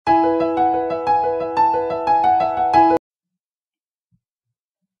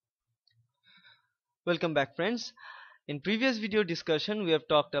Welcome back, friends. In previous video discussion we have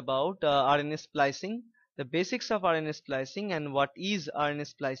talked about RNA splicing, the basics of RNA splicing and what is RNA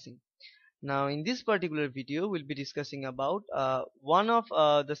splicing. Now in this particular video we'll be discussing about one of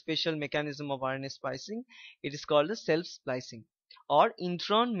the special mechanism of RNA splicing. It is called the self-splicing or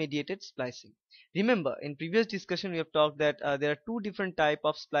intron mediated splicing. Remember, in previous discussion we have talked that there are two different type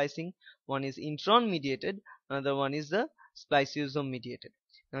of splicing. One is intron mediated, another one is the spliceosome mediated.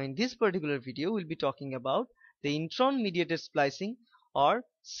 Now in this particular video we'll be talking about the intron mediated splicing or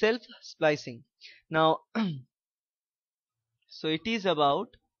self splicing. Now so it is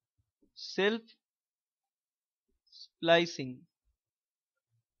about self splicing.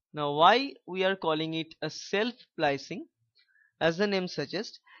 Now why we are calling it a self splicing? As the name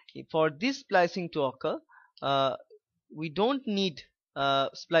suggests, for this splicing to occur we don't need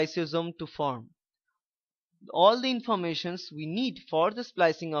spliceosome to form. All the informations we need for the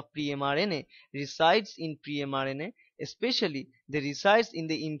splicing of pre-mRNA resides in pre-mRNA, especially they resides in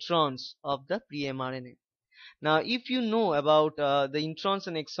the introns of the pre-mRNA. Now if you know about the introns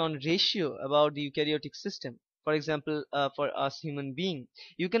and exon ratio about the eukaryotic system, for example for us human being,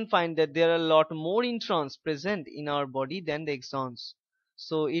 you can find that there are a lot more introns present in our body than the exons.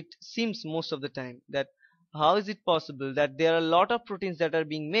 So it seems most of the time that how is it possible that there are a lot of proteins that are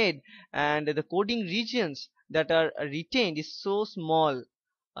being made and the coding regions that are retained is so small,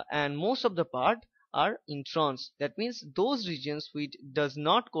 and most of the part are introns. That means those regions which does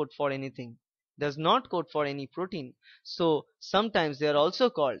not code for anything, does not code for any protein. So sometimes they are also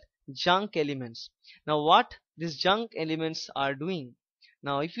called junk elements. Now what these junk elements are doing?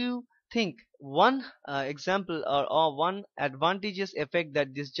 Now if you think one example or one advantageous effect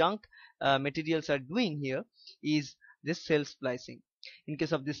that this junk materials are doing here is this self splicing. In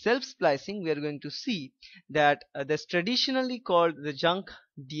case of this self splicing, we are going to see that that's traditionally called the junk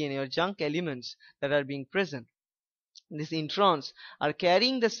DNA or junk elements that are being present. These introns are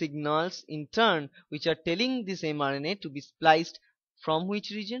carrying the signals in turn which are telling this mRNA to be spliced from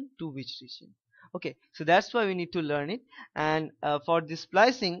which region to which region. Okay, so that's why we need to learn it. And for this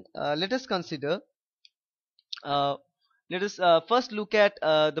splicing, let us consider let us first look at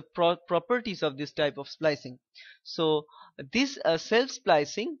the properties of this type of splicing. So this self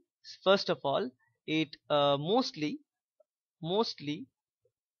splicing, first of all, it mostly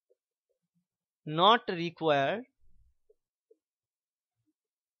not require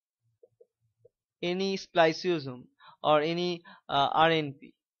any spliceosome or any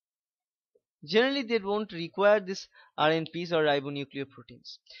RNP. Generally they won't require this RNPs or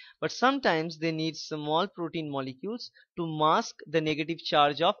ribonucleoproteins, but sometimes they need small protein molecules to mask the negative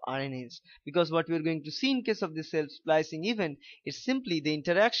charge of RNAs, because what we are going to see in case of the self splicing event is simply the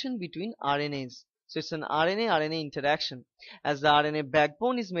interaction between RNAs. So it's an RNA-RNA interaction. As the RNA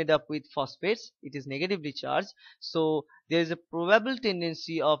backbone is made up with phosphates, it is negatively charged, so there is a probable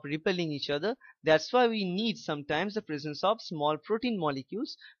tendency of repelling each other. That's why we need sometimes the presence of small protein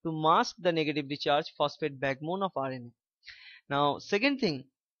molecules to mask the negatively charged phosphate backbone of RNA. Now second thing,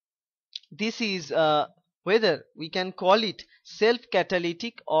 this is whether we can call it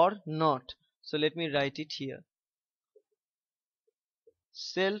self-catalytic or not. So let me write it here.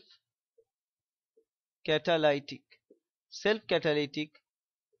 Self-catalytic. Self-catalytic,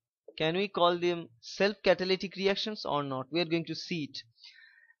 can we call them self-catalytic reactions or not? We are going to see it.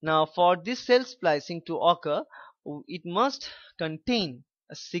 Now for this self splicing to occur, it must contain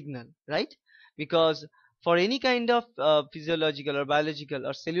a signal, right? Because for any kind of physiological or biological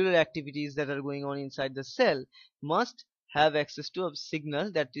or cellular activities that are going on inside the cell, must have access to a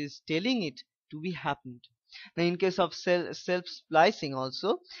signal that is telling it to be happened. Now in case of self splicing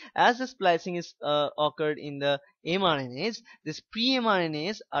also, as the splicing is occurred in the mRNAs, these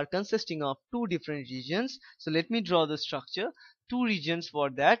pre-mRNAs are consisting of two different regions. So let me draw the structure. Two regions for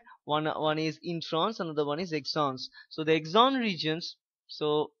that. One is introns, another one is exons. So the exon regions,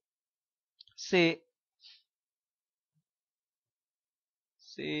 so say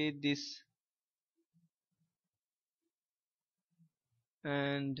this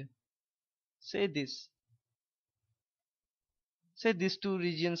and say this. Say these two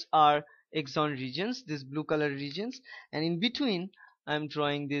regions are exon regions, these blue color regions, and in between I am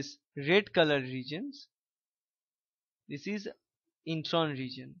drawing this red color regions. This is intron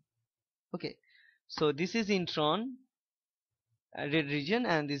region. Okay, so this is intron red region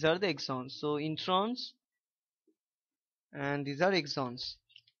and these are the exons. So introns and these are exons.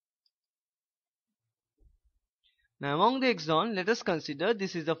 Now among the exon, let us consider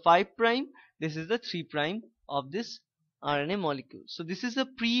this is the 5', this is the 3' of this RNA molecule. So this is a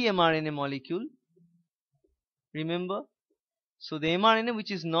pre-mRNA molecule, remember. So the mRNA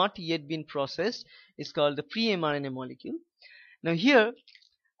which is not yet been processed is called the pre-mRNA molecule. Now here,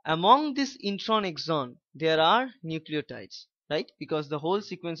 among this intron exon, there are nucleotides, right? Because the whole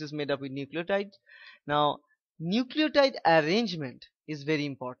sequence is made up with nucleotides. Now, nucleotide arrangement is very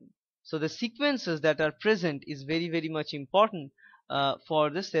important. So the sequences that are present is very, very much important for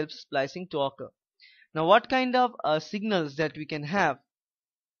the self-splicing to occur. Now, what kind of signals that we can have?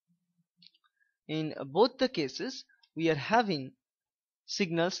 In both the cases, we are having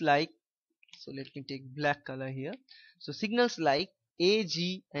signals like, so let me take black color here. So signals like A,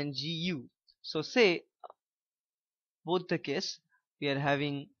 G and GU. So say both the case we are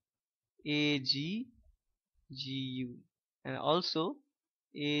having A, G, GU and also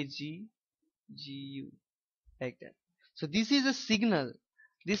A, G, GU, like that. So this is a signal,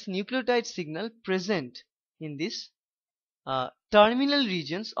 this nucleotide signal present in this terminal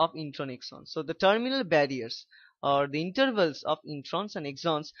regions of intron exons. So the terminal barriers or the intervals of introns and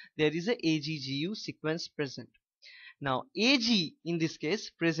exons, there is a AGGU sequence present. Now AG in this case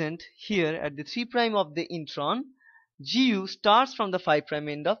present here at the 3' of the intron, GU starts from the 5'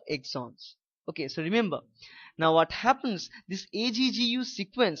 end of exons. Okay, so remember, now what happens, this AGGU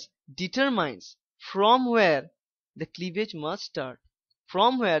sequence determines from where the cleavage must start,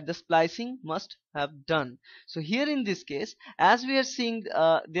 from where the splicing must have done. So here in this case, as we are seeing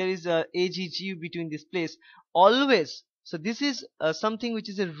there is a AGGU between this place, always, so this is something which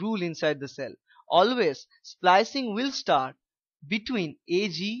is a rule inside the cell, always splicing will start between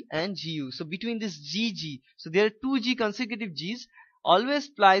AG and GU. So between this GG, so there are two G consecutive Gs, always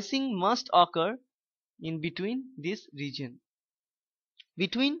splicing must occur in between this region,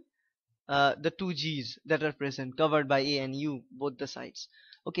 between the two G's that are present, covered by A and U, both the sides.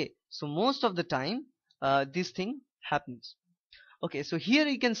 Okay, so most of the time this thing happens. Okay, so here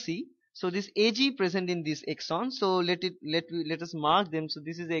you can see, so this AG present in this exon, so let us mark them. So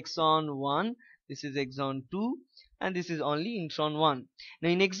this is exon 1, this is exon 2, and this is only intron 1. Now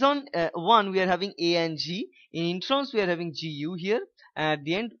in exon 1 we are having A and G, in introns we are having GU here, and at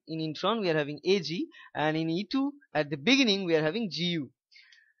the end in intron we are having AG, and in E2 at the beginning we are having GU.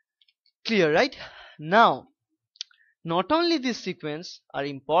 Clear, right? Now, not only this sequence are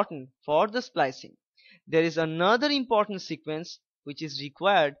important for the splicing, there is another important sequence which is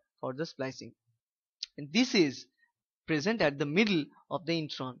required for the splicing, and this is present at the middle of the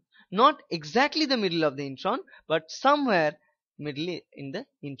intron. Not exactly the middle of the intron, but somewhere middle in the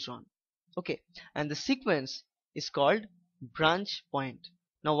intron. Okay, and the sequence is called branch point.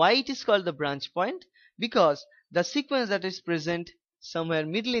 Now why it is called the branch point? Because the sequence that is present somewhere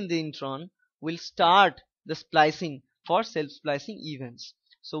middle in the intron will start the splicing for self-splicing events.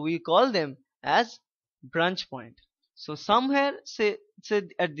 So we call them as branch point. So somewhere say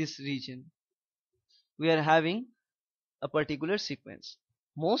at this region we are having a particular sequence.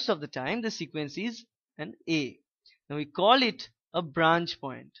 Most of the time the sequence is an A. Now we call it a branch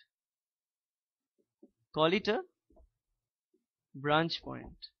point. Call it a branch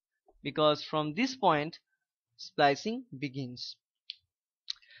point because from this point splicing begins.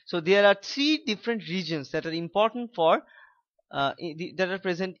 So there are three different regions that are important for that are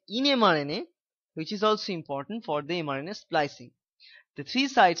present in mRNA, which is also important for the mRNA splicing. The three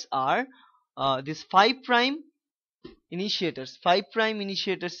sites are this 5' initiators, 5'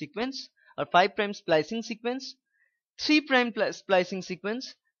 initiator sequence or 5' splicing sequence, 3' splicing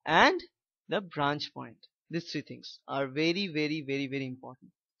sequence, and the branch point. These three things are very, very, very, very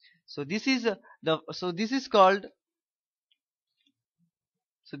important. So this is this is called.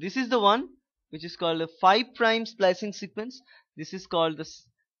 So this is the one which is called a 5' splicing sequence. This is called the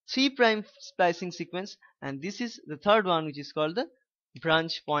 3' splicing sequence, and this is the third one which is called the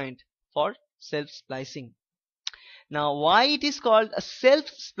branch point for self-splicing. Now why it is called a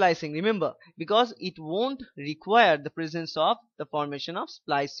self-splicing? Remember, because it won't require the presence of the formation of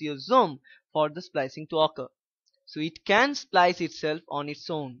spliceosome for the splicing to occur. So it can splice itself on its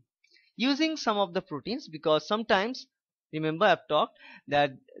own using some of the proteins, because sometimes, remember I've talked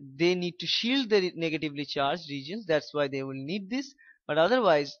that they need to shield the negatively charged regions, that's why they will need this, but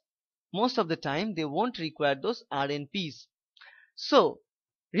otherwise most of the time they won't require those RNPs. So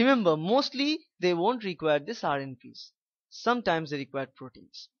remember, mostly they won't require this RNPs. Sometimes they require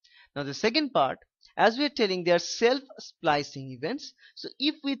proteins. Now the second part, as we are telling, they are self-splicing events. So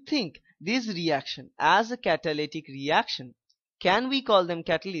if we think this reaction as a catalytic reaction, can we call them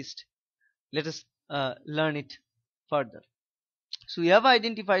catalyst? Let us learn it further. So we have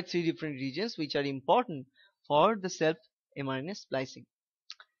identified three different regions which are important for the self-mRNA splicing.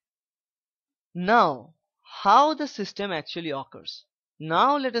 Now, how the system actually occurs?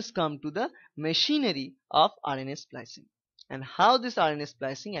 Now let us come to the machinery of RNA splicing. and how this RNA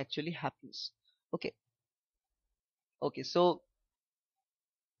splicing actually happens. Okay. Okay, so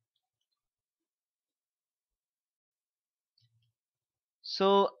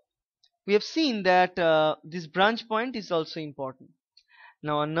we have seen that this branch point is also important.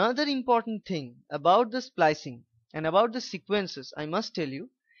 Now another important thing about the splicing and about the sequences I must tell you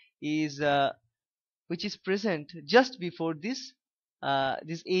is which is present just before this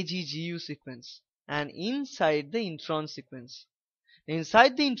AGGU sequence and inside the intron sequence.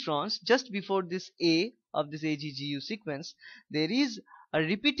 Inside the introns, just before this A of this AGGU sequence, there is a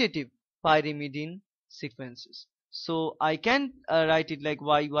repetitive pyrimidine sequences. So I can write it like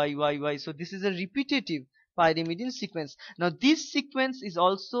Y. So this is a repetitive pyrimidine sequence. Now this sequence is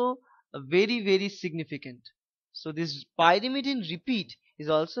also very significant. So this pyrimidine repeat is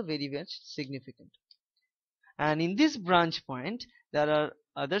also very much significant. And in this branch point, there are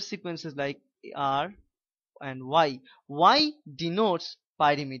other sequences like R and Y. Y denotes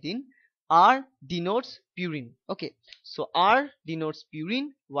pyrimidine, R denotes purine. Okay, so R denotes purine,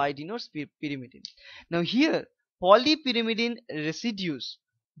 Y denotes pyrimidine. Now here polypyrimidine residues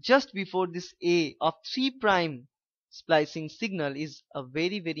just before this A of 3' splicing signal is a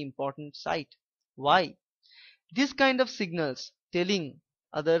very important site. Why? This kind of signals telling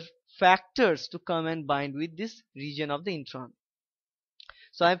other factors to come and bind with this region of the intron.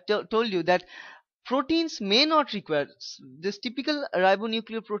 So I've told you that proteins may not require this typical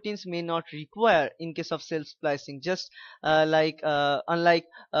ribonucleoproteins may not require in case of self splicing, just unlike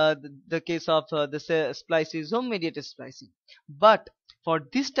the case of the spliceosome mediated splicing. But for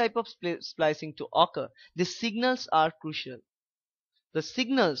this type of splicing to occur, the signals are crucial. The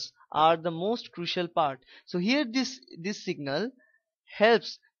signals are the most crucial part. So here this signal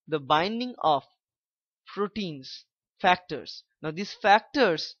helps the binding of proteins factors. Now these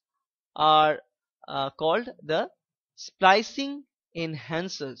factors are called the splicing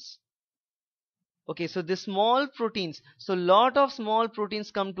enhancers. Okay, so the small proteins, so lot of small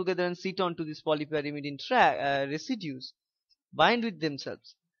proteins come together and sit onto this polypyrimidine residues, bind with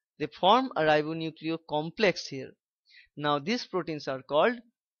themselves. They form a ribonucleo complex here. Now these proteins are called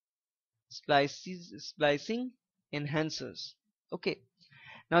splicing enhancers. Okay,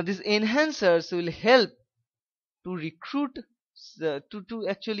 now these enhancers will help to recruit to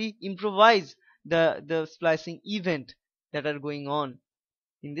actually improvise the splicing event that are going on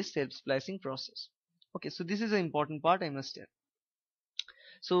in this self splicing process. Okay, so this is an important part I must tell.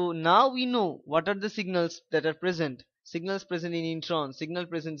 So now we know what are the signals that are present. Signals present in introns, signal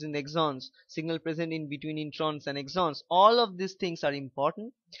present in exons, signal present in between introns and exons. All of these things are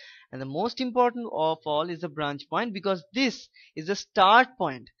important, and the most important of all is the branch point, because this is the start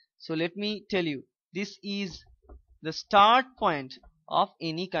point. So let me tell you, this is the start point of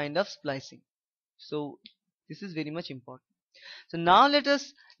any kind of splicing. So this is very much important. So now let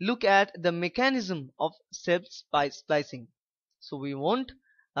us look at the mechanism of self splicing. So we want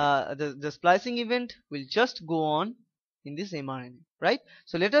the splicing event will just go on in this mRNA, right?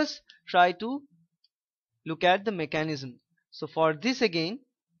 So let us try to look at the mechanism. So for this again,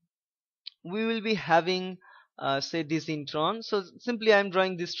 we will be having say this intron. So simply I am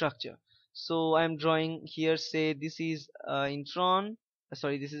drawing this structure. So I am drawing here, say this is intron,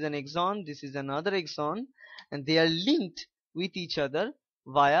 sorry, this is an exon, this is another exon, and they are linked with each other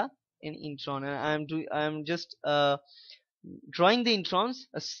via an intron. And I am just drawing the introns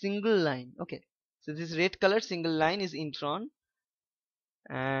a single line. Okay, so this red colored single line is intron,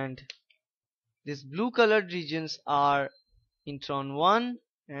 and these blue colored regions are intron 1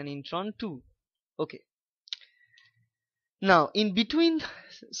 and intron 2. Okay, now in between,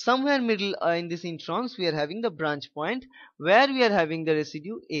 somewhere middle in this introns, we are having the branch point where we are having the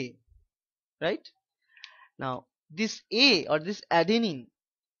residue A, right? Now this A or this adenine,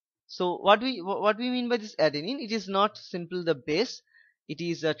 so what we mean by this adenine, it is not simple the base, it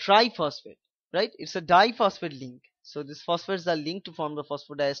is a triphosphate, right? It's a diphosphate link. So these phosphates are linked to form the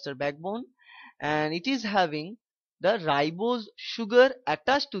phosphodiester backbone, and it is having the ribose sugar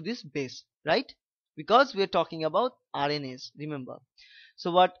attached to this base, right? Because we are talking about RNAs, remember.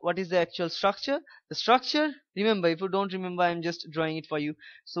 So what is the actual structure? The structure, remember, if you don't remember, I'm just drawing it for you.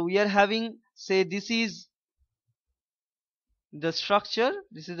 So we are having, say this is the structure,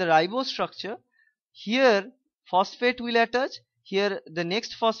 this is the ribose structure. Here phosphate will attach, here the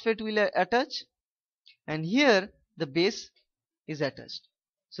next phosphate will attach, and here the base is attached.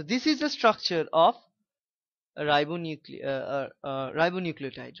 So this is the structure of a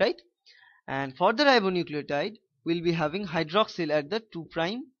ribonucleotide, right? And for the ribonucleotide, we'll be having hydroxyl at the 2'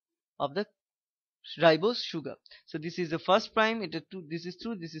 of the ribose sugar. So this is the first prime, it is 2, this is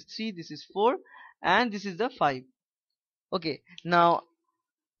 2, this is 3, this is 4, and this is the 5. Okay, now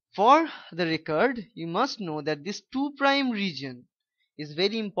for the record, you must know that this 2' region is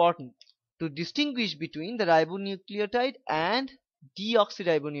very important to distinguish between the ribonucleotide and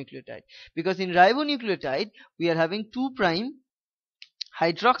deoxyribonucleotide, because in ribonucleotide we are having 2'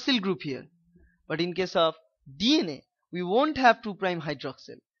 hydroxyl group here, but in case of DNA we won't have 2'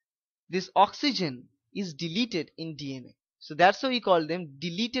 hydroxyl. This oxygen is deleted in DNA, so that's why we call them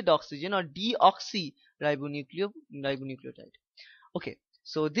deleted oxygen or deoxyribonucleotide. Okay,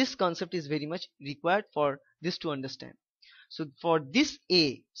 so this concept is very much required for this to understand. So for this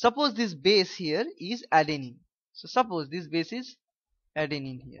A, suppose this base here is adenine. So suppose this base is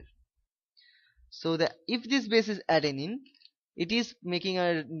adenine here. So that if this base is adenine, it is making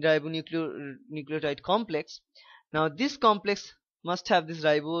a ribonucleotide complex. Now this complex must have this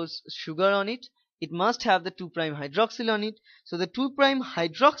ribose sugar on it. It must have the 2' hydroxyl on it. So the 2'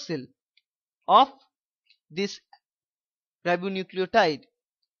 hydroxyl of this ribonucleotide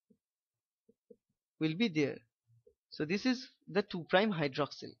will be there. So this is the 2'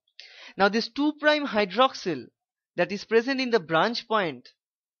 hydroxyl. Now this 2' hydroxyl that is present in the branch point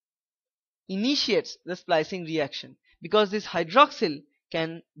initiates the splicing reaction, because this hydroxyl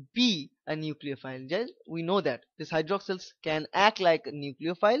can be a nucleophile. Yes, we know that these hydroxyls can act like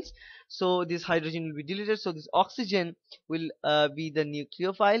nucleophiles. So this hydrogen will be deleted, so this oxygen will be the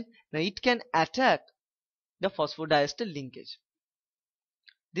nucleophile. Now it can attack the phosphodiester linkage.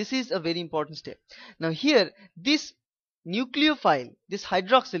 This is a very important step. Now here this nucleophile, this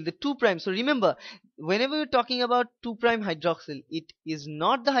hydroxyl, the 2', so remember whenever we're talking about 2' hydroxyl, it is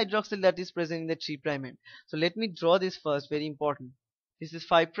not the hydroxyl that is present in the 3' end. So let me draw this first, very important. This is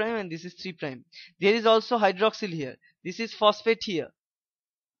 5' and this is 3'. There is also hydroxyl here. This is phosphate here.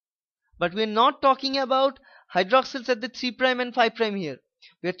 But we're not talking about hydroxyls at the 3' and 5' here.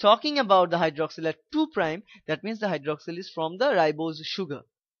 We're talking about the hydroxyl at 2'. That means the hydroxyl is from the ribose sugar.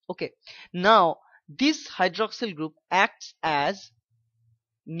 Okay, now this hydroxyl group acts as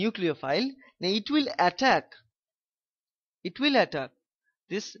nucleophile. Now it will attack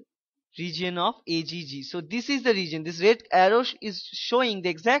this region of AGG. So this is the region, this red arrow is showing the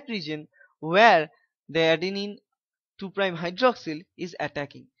exact region where the adenine 2' hydroxyl is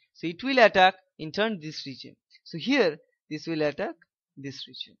attacking. So it will attack in turn this region. So here this will attack this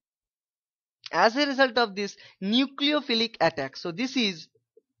region. As a result of this nucleophilic attack, so this is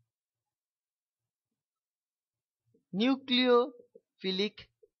nucleophilic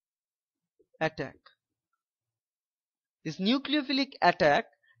attack. This nucleophilic attack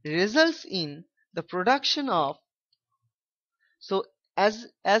results in the production of, so as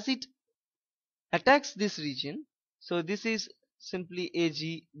it attacks this region, so this is simply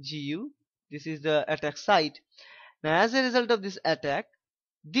AGGU, this is the attack site. Now as a result of this attack,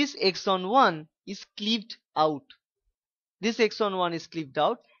 this exon 1 is cleaved out. This exon 1 is cleaved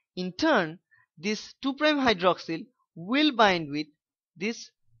out. In turn, this 2' hydroxyl will bind with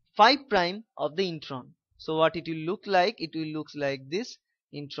this 5' of the intron. So what it will look like? It will look like this.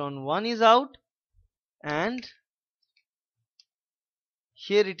 Intron 1 is out, and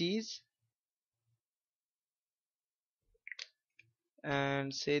here it is,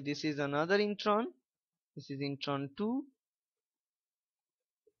 and say this is another intron. This is intron 2.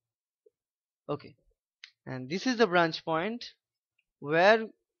 Okay, and this is the branch point where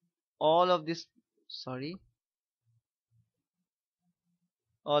all of this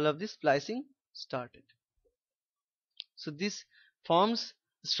splicing started. So this forms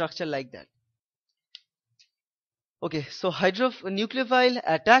structure like that. Okay, so nucleophile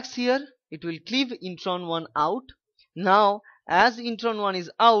attacks here. It will cleave intron 1 out. Now as intron 1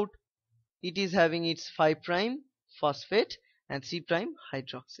 is out, it is having its 5' phosphate and 3'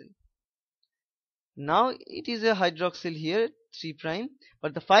 hydroxyl. Now it is a hydroxyl here, 3',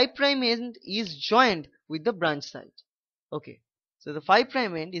 but the 5' end is joined with the branch site. Okay, so the 5'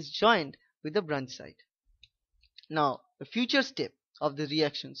 end is joined with the branch site. Now the future step of the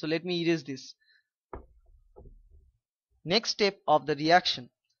reaction, so let me erase this. Next step of the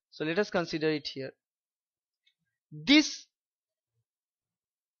reaction, so let us consider it here. This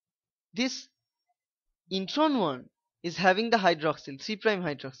intron 1 is having the hydroxyl, 3'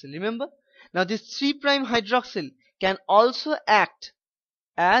 hydroxyl, remember? Now this 3' hydroxyl can also act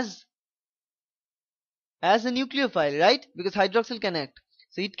as a nucleophile, right? Because hydroxyl can act.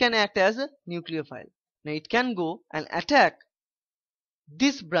 So it can act as a nucleophile. Now it can go and attack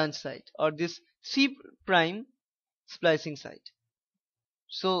this branch site or this 3' splicing site.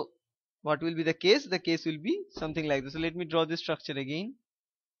 So what will be the case? The case will be something like this. So let me draw this structure again.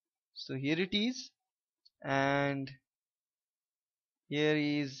 So here it is, and here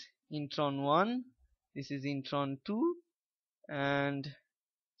is intron 1, this is intron 2, and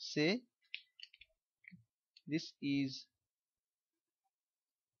say this is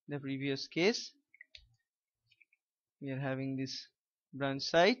the previous case. We are having this branch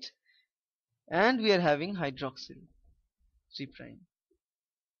site and we are having hydroxyl 3 prime.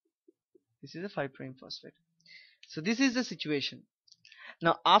 This is a 5 prime phosphate. So this is the situation.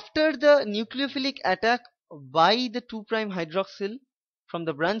 Now after the nucleophilic attack by the 2 prime hydroxyl from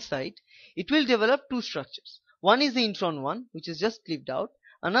the branch site, it will develop two structures. One is the intron 1, which is just cleaved out.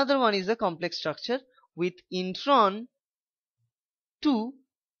 Another one is a complex structure with intron 2.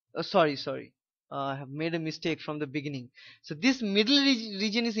 I have made a mistake from the beginning. So this middle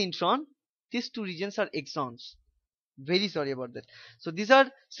region is intron. These two regions are exons. Very sorry about that. So these are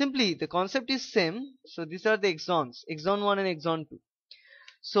simply, the concept is same. So these are the exons, exon 1 and exon 2.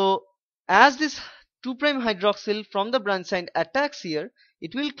 So as this 2 prime hydroxyl from the branch site attacks here,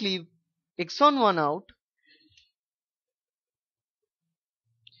 it will cleave exon 1 out.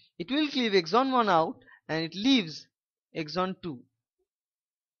 It will cleave exon 1 out and it leaves exon 2.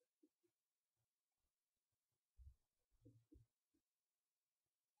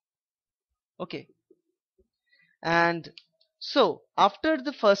 Okay. And so after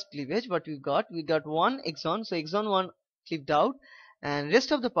the first cleavage, what we got one exon. So exon 1 cleaved out and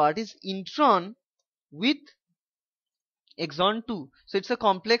rest of the part is intron with exon 2. So it's a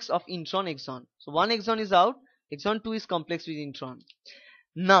complex of intron exon. So one exon is out, exon 2 is complex with intron.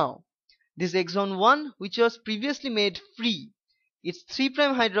 Now this exon 1, which was previously made free, its 3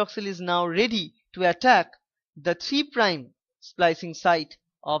 prime hydroxyl is now ready to attack the 3 prime splicing site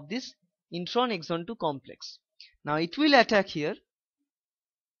of this intron exon 2 complex. Now it will attack here,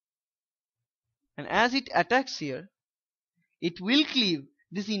 and as it attacks here, it will cleave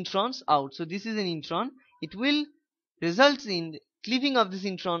these introns out. So this is an intron. It will result in cleaving of this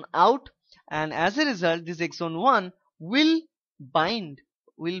intron out, and as a result this exon 1 will bind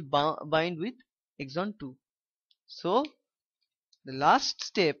with exon 2. So the last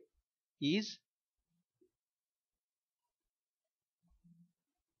step is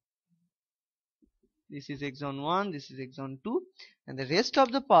this is exon 1, this is exon 2, and the rest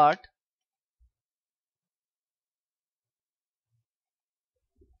of the part,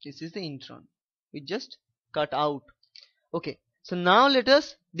 this is the intron. We just cut out. Okay, so now let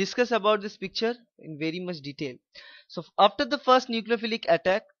us discuss about this picture in very much detail. So after the first nucleophilic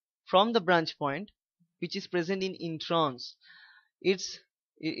attack from the branch point, which is present in introns,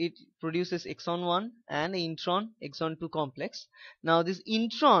 it produces exon 1 and intron exon 2 complex. Now this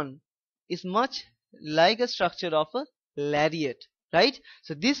intron is much like a structure of a lariat, right?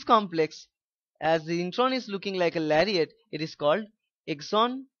 So this complex, as the intron is looking like a lariat, it is called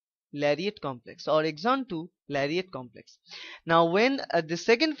exon lariat complex or exon 2 lariat complex. Now when the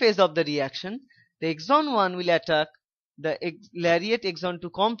second phase of the reaction, the exon 1 will attack the lariat exon 2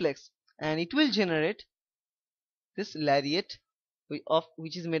 complex and it will generate this lariat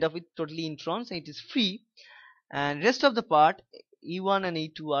which is made up with totally introns, and it is free, and rest of the part E1 and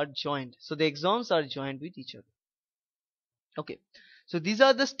E2 are joined. So the exons are joined with each other. Okay, so these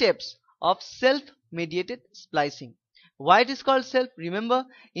are the steps of self-mediated splicing. Why it is called self? Remember,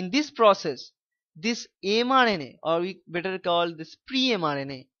 in this process, this mRNA, or we better call this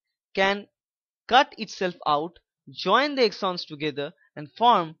pre-mRNA, can cut itself out, join the exons together and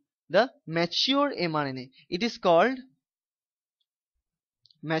form the mature mRNA. It is called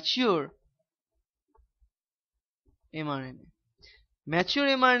mature mRNA. Mature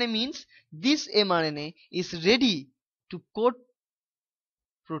mRNA means this mRNA is ready to coat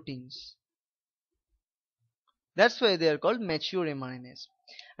proteins. That's why they are called mature mRNAs.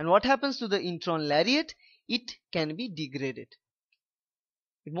 And what happens to the intron lariat? It can be degraded.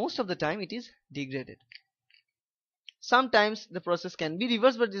 Most of the time it is degraded. Sometimes the process can be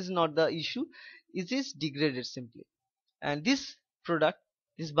reversed, but this is not the issue. It is degraded simply. And this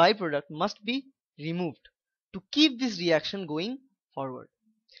byproduct must be removed to keep this reaction going forward.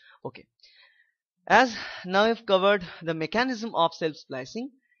 Okay. As now I've covered the mechanism of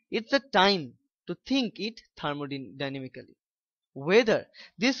self-splicing, it's a time to think it thermodynamically, whether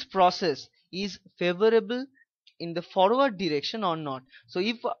this process is favorable in the forward direction or not. So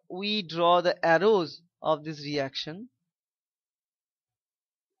if we draw the arrows of this reaction,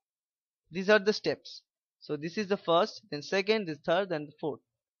 these are the steps. So this is the first, then second, the third, and the fourth.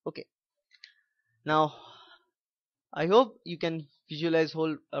 Okay. Now I hope you can visualize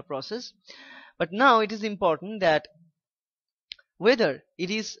whole process. But now it is important that whether it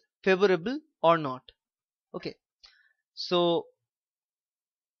is favorable or not. Okay. So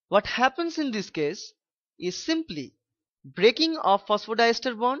what happens in this case is simply breaking of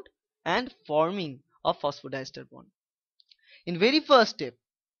phosphodiester bond and forming of phosphodiester bond. In very first step,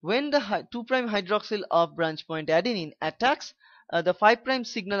 when the 2' hydroxyl of branch point adenine attacks the 5'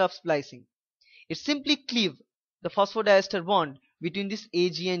 signal of splicing, it simply cleaves the phosphodiester bond between this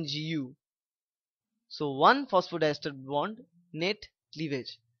Ag and Gu. So one phosphodiester bond, net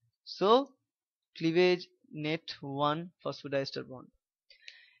cleavage. So cleavage, net one phosphodiester bond.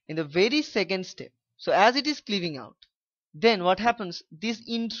 In the very second step, so as it is cleaving out, then what happens, this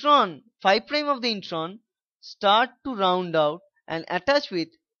intron, 5' of the intron start to round out and attach with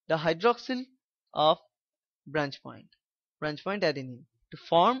the hydroxyl of branch point adenine to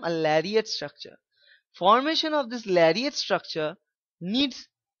form a lariat structure. Formation of this lariat structure needs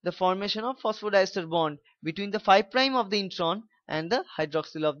the formation of phosphodiester bond between the 5' of the intron and the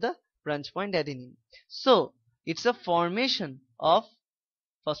hydroxyl of the branch point adenine. So it's a formation of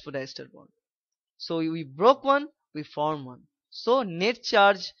phosphodiester bond. So we broke one, we form one. So net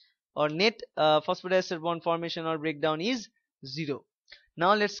charge or net phosphodiester bond formation or breakdown is 0.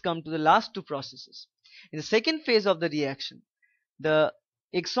 Now let's come to the last two processes. In the second phase of the reaction, the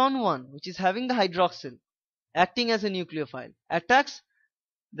exon 1, which is having the hydroxyl acting as a nucleophile, attacks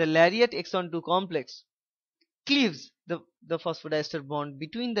the lariat exon 2 complex, cleaves the phosphodiester bond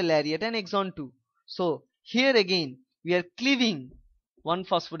between the lariat and exon 2. So here again we are cleaving one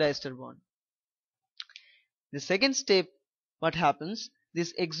phosphodiester bond. The second step, what happens,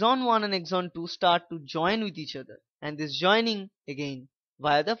 this exon 1 and exon 2 start to join with each other, and this joining again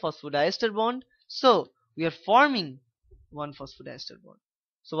via the phosphodiester bond. So we are forming one phosphodiester bond.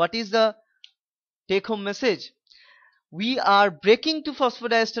 So what is the take home message? We are breaking two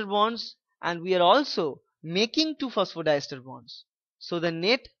phosphodiester bonds and we are also making two phosphodiester bonds. So the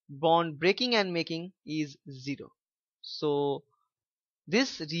net bond breaking and making is 0. So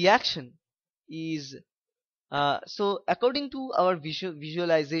this reaction is so according to our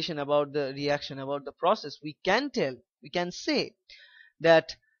visualization about the reaction, about the process, we can say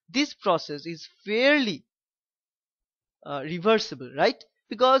that this process is fairly reversible, right?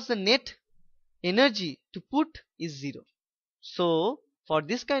 Because the net energy to put is 0. So for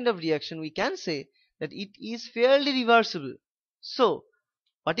this kind of reaction we can say that it is fairly reversible. So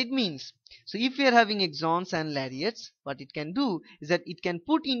what it means, so if we are having exons and lariats, what it can do is that it can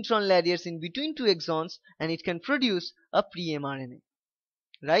put intron lariats in between two exons and it can produce a pre-mRNA,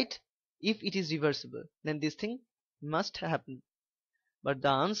 right? If it is reversible, then this thing must happen. But the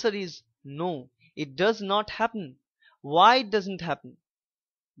answer is no, it does not happen. Why it doesn't happen?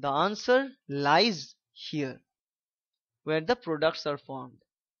 The answer lies here, where the products are formed.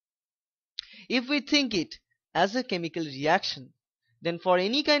 If we think it as a chemical reaction, then for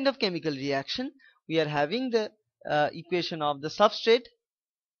any kind of chemical reaction, we are having the equation of the substrate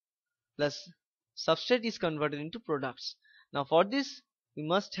plus substrate is converted into products. Now for this, we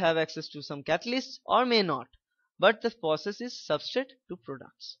must have access to some catalysts or may not, but the process is substrate to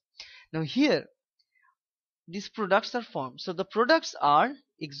products. Now here, these products are formed. So the products are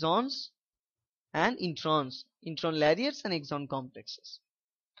exons and introns, intron lariats and exon complexes.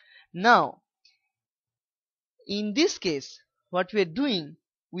 Now, in this case, what we are doing,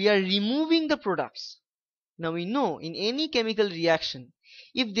 we are removing the products. Now we know in any chemical reaction,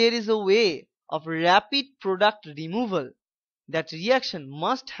 if there is a way of rapid product removal, that reaction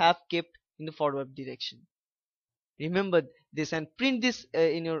must have kept in the forward direction. Remember this and print this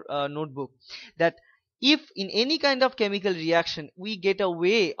in your notebook, that if in any kind of chemical reaction we get a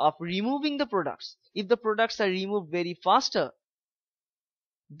way of removing the products, if the products are removed very faster,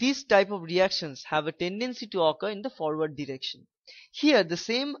 these type of reactions have a tendency to occur in the forward direction. Here the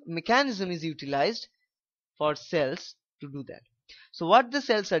same mechanism is utilized for cells to do that. So what the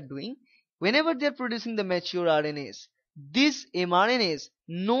cells are doing, whenever they are producing the mature RNAs, these mRNAs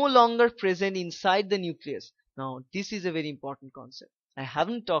no longer present inside the nucleus. Now this is a very important concept. I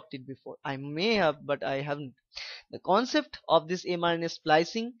haven't talked it before. I may have, but I haven't. The concept of this mRNA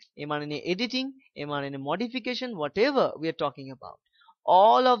splicing, mRNA editing, mRNA modification, whatever we are talking about,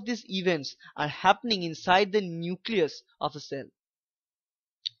 all of these events are happening inside the nucleus of a cell.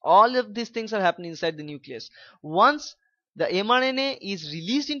 All of these things are happening inside the nucleus. Once the mRNA is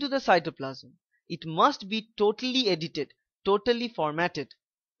released into the cytoplasm, it must be totally edited, totally formatted.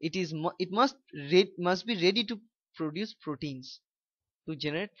 It must be ready to produce proteins, to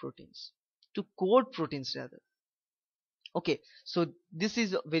generate proteins, to code proteins rather. Okay, so this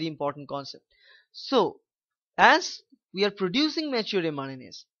is a very important concept. So as we are producing mature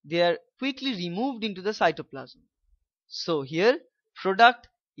mRNAs, they are quickly removed into the cytoplasm. So here product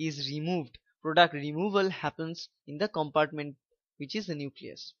is removed. Product removal happens in the compartment which is the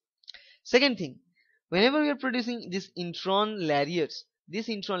nucleus. Second thing, whenever we are producing these intron lariats, these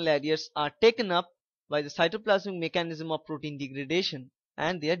intron lariats are taken up by the cytoplasmic mechanism of protein degradation,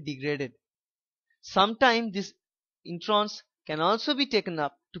 and they are degraded. Sometimes these introns can also be taken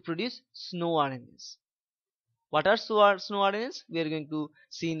up to produce snow RNAs. What are snow RNAs? We are going to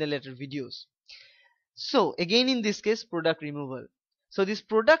see in the later videos. So again, in this case, product removal. So these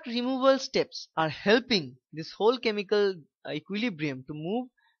product removal steps are helping this whole chemical equilibrium to move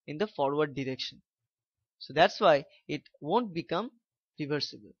in the forward direction. So that's why it won't become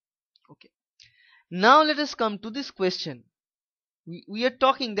reversible. Okay. Now let us come to this question. We are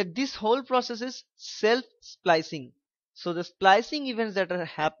talking that this whole process is self-splicing. So the splicing events that are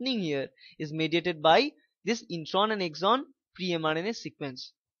happening here is mediated by this intron and exon pre-mRNA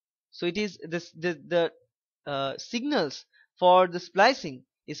sequence. So it is this the signals for the splicing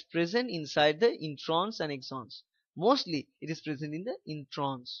is present inside the introns and exons. Mostly it is present in the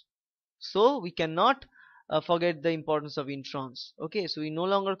introns. So we cannot forget the importance of introns. Okay, so we no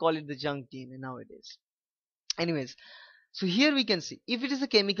longer call it the junk DNA nowadays. Anyways, so here we can see if it is a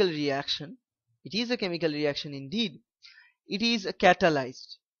chemical reaction, it is a chemical reaction indeed. It is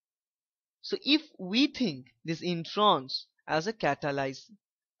catalyzed. So if we think these introns as a catalyst,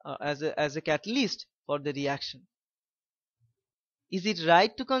 as a catalyst for the reaction, is it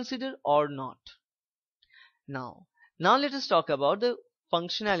right to consider or not? Now let us talk about the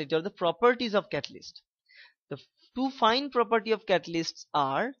functionality or the properties of catalyst. The two fine property of catalysts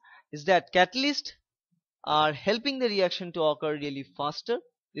is that catalysts are helping the reaction to occur really faster.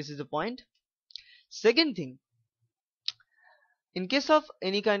 This is the point. Second thing, in case of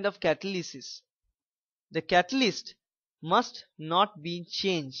any kind of catalysis, the catalyst must not be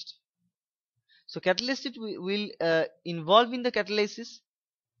changed. So catalyst will involve in the catalysis.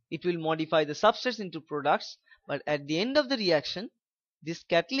 It will modify the substrates into products, but at the end of the reaction, this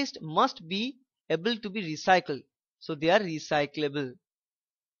catalyst must be able to be recycled. So they are recyclable,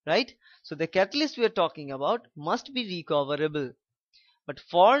 right? So the catalyst we are talking about must be recoverable. But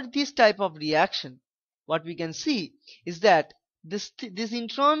for this type of reaction, what we can see is that this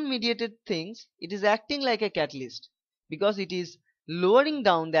intron mediated things, it is acting like a catalyst because it is lowering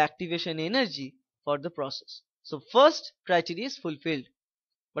down the activation energy for the process. So first criteria is fulfilled.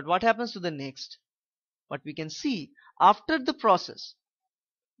 But what happens to the next? What we can see after the process,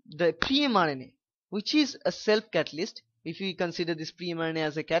 the pre-mRNA, which is a self-catalyst, if we consider this pre-mRNA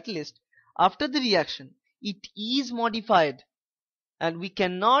as a catalyst, after the reaction, it is modified and we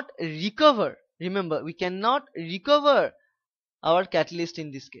cannot recover. Remember, we cannot recover our catalyst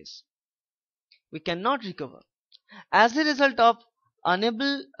in this case. We cannot recover. As a result of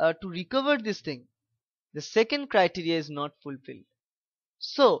unable to recover this thing, the second criteria is not fulfilled.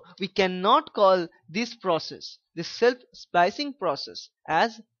 So we cannot call this process, this self-splicing process,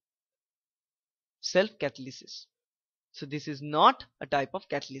 as self-catalysis. So this is not a type of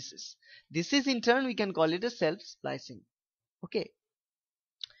catalysis. This is in turn we can call it a self-splicing. Okay.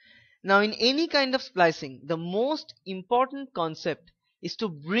 Now in any kind of splicing, the most important concept is to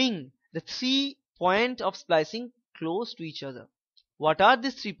bring the 3 points of splicing close to each other. What are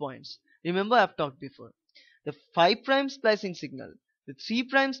these 3 points? Remember, I have talked before. The 5' splicing signal, the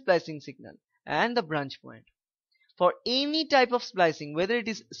 3' splicing signal, and the branch point. For any type of splicing, whether it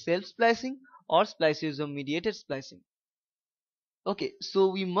is self-splicing or spliceosome mediated splicing. Okay, so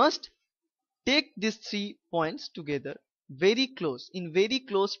we must take these 3 points together very close, in very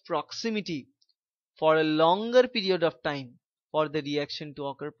close proximity for a longer period of time for the reaction to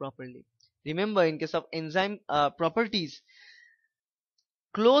occur properly. Remember, in case of enzyme properties,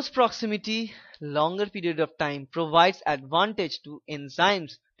 close proximity, longer period of time provides advantage to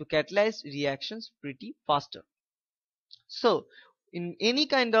enzymes to catalyze reactions pretty faster. So in any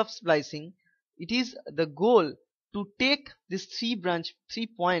kind of splicing, it is the goal to take these 3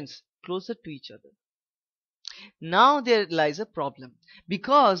 points closer to each other. Now there lies a problem,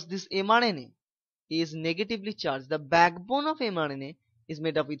 because this mRNA is negatively charged. The backbone of mRNA is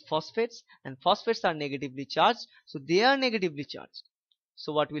made up with phosphates, and phosphates are negatively charged, so they are negatively charged.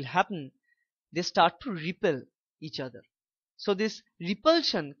 So what will happen? They start to repel each other. So this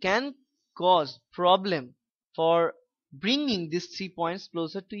repulsion can cause problem for bringing these 3 points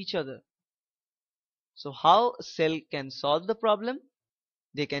closer to each other. So how a cell can solve the problem?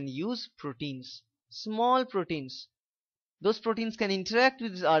 They can use proteins, small proteins. Those proteins can interact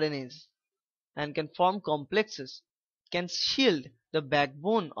with these RNAs and can form complexes, can shield the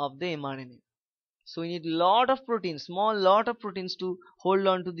backbone of the mRNA. So we need lot of proteins, small lot of proteins to hold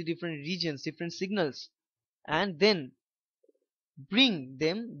on to the different regions, different signals, and then bring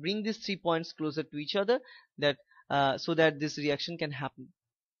these 3 points closer to each other, that so that this reaction can happen.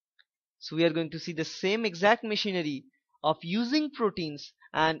 So we are going to see the same exact machinery of using proteins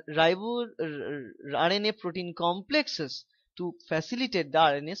and RNA protein complexes to facilitate the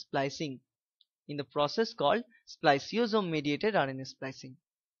RNA splicing in the process called spliceosome mediated RNA splicing.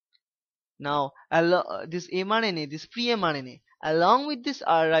 Now, this mRNA, this pre-mRNA, along with this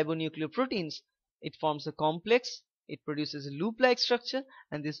ribonucleoproteins, it forms a complex. It produces a loop-like structure,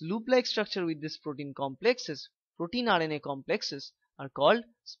 and this loop-like structure with this protein complexes, protein RNA complexes, are called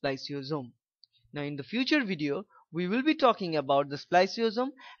spliceosome. Now, in the future video, we will be talking about the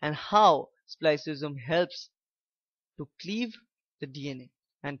spliceosome and how spliceosome helps to cleave the DNA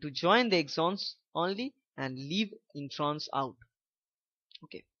and to join the exons only and leave introns out.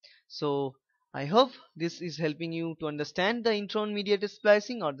 Okay, so I hope this is helping you to understand the intron mediated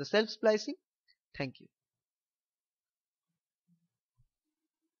splicing or the self splicing. Thank you.